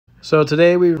So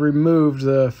today we removed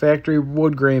the factory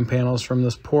wood grain panels from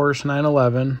this Porche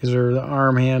 911. These are the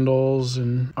arm handles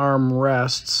and arm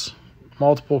rests,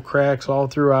 multiple cracks all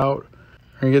throughout.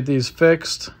 We're gonna get these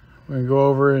fixed. We're gonna go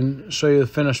over and show you the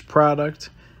finished product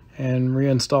and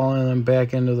reinstalling them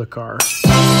back into the car.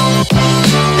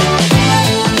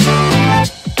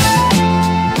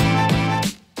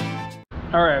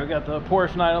 All right, we got the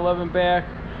Porche 911 back.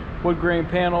 Wood grain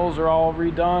panels are all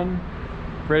redone.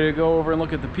 Ready to go over and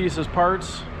look at the pieces,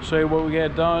 parts, show you what we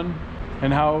got done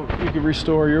and how you can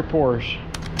restore your Porche.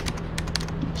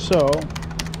 So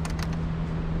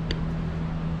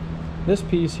this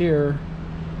piece here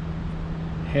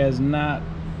has not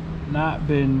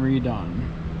been redone.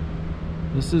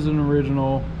 This is an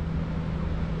original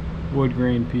wood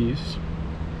grain piece.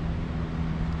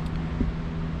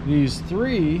 These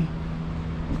three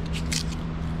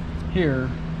here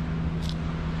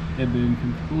have been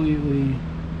completely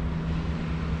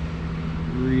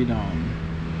redone.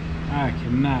 I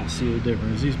cannot see the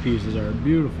difference. These pieces are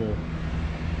beautiful.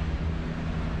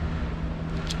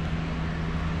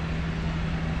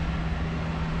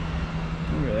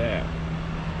 Look at that.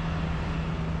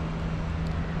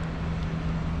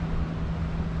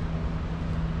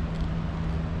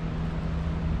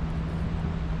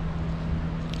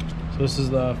 So this is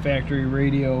the factory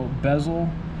radio bezel.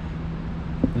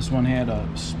 This one had a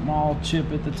small chip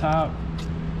at the top.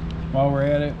 While we're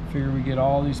at it, figure we get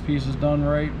all these pieces done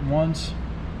right once.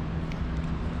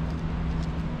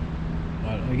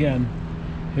 But again,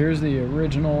 here's the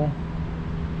original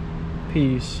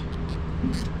piece.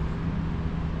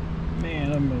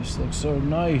 Man, that must look so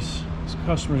nice. This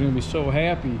customer's gonna be so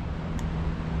happy.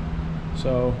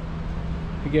 So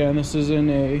again, this is in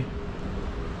a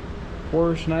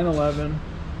Porche 911.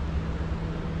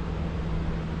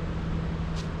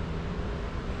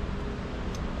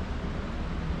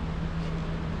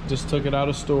 Just took it out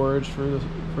of storage for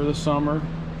the summer,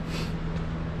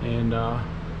 and we're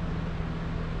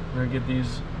gonna get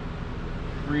these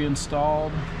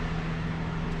reinstalled.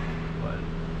 But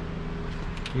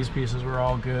these pieces were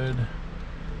all good.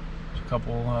 There's a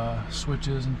couple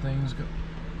switches and things go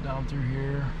down through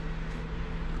here.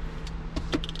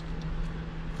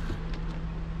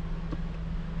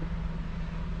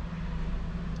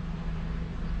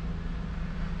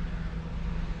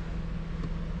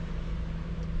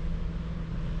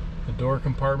 The door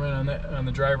compartment on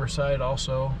the driver's side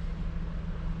also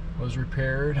was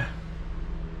repaired.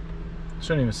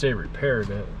 Shouldn't even say repaired,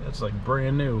 it's like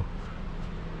brand new.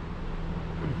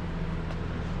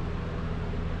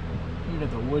 You got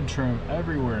the wood trim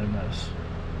everywhere in this.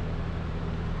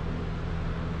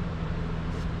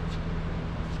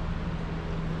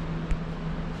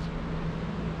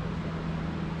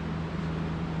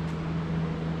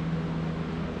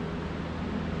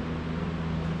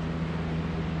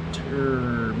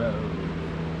 Turbo.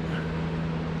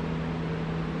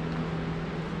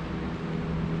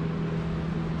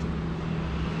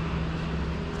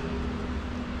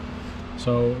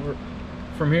 So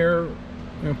from here,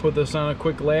 I'm going to put this on a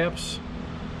quick lapse.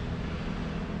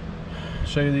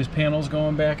 Show you these panels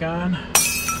going back on.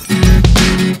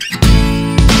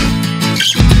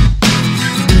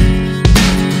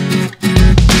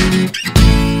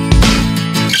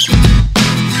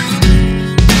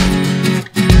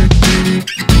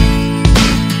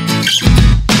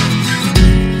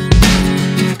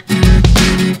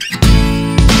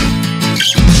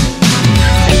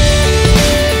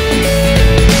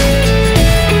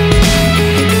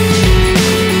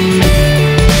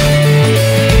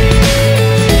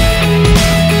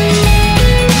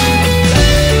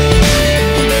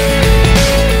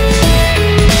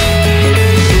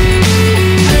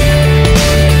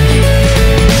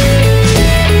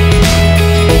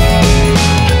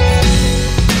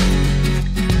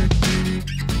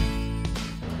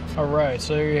 Alright,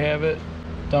 so there you have it.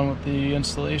 Done with the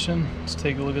installation. Let's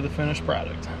take a look at the finished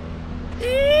product.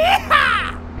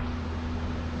 Yeehaw!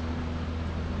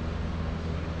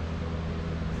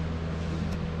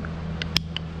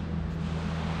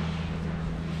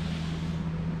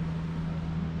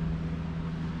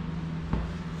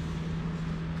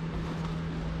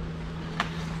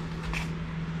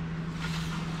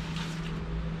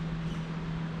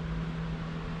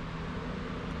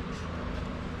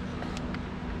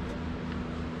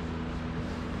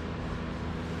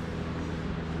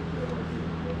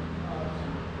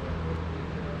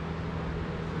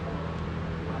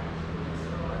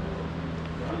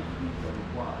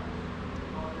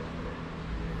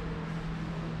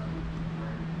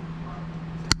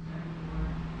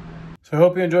 So I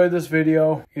hope you enjoyed this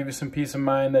video. Give you some peace of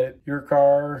mind that your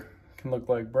car can look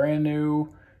like brand new.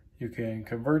 You can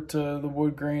convert to the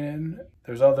wood grain.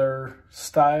 There's other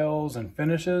styles and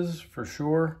finishes for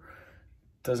sure.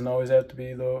 Doesn't always have to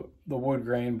be the wood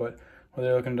grain, but whether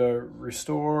you're looking to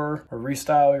restore or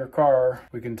restyle your car,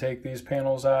 we can take these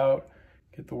panels out,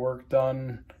 get the work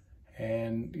done,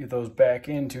 and get those back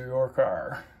into your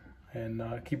car and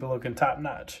keep it looking top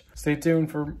notch. Stay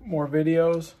tuned for more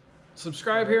videos.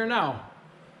 Subscribe here now.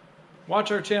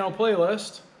 Watch our channel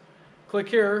playlist. Click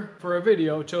here for a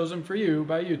video chosen for you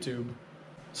by YouTube.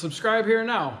 Subscribe here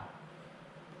now.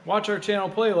 Watch our channel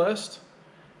playlist.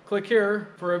 Click here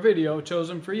for a video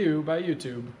chosen for you by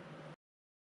YouTube.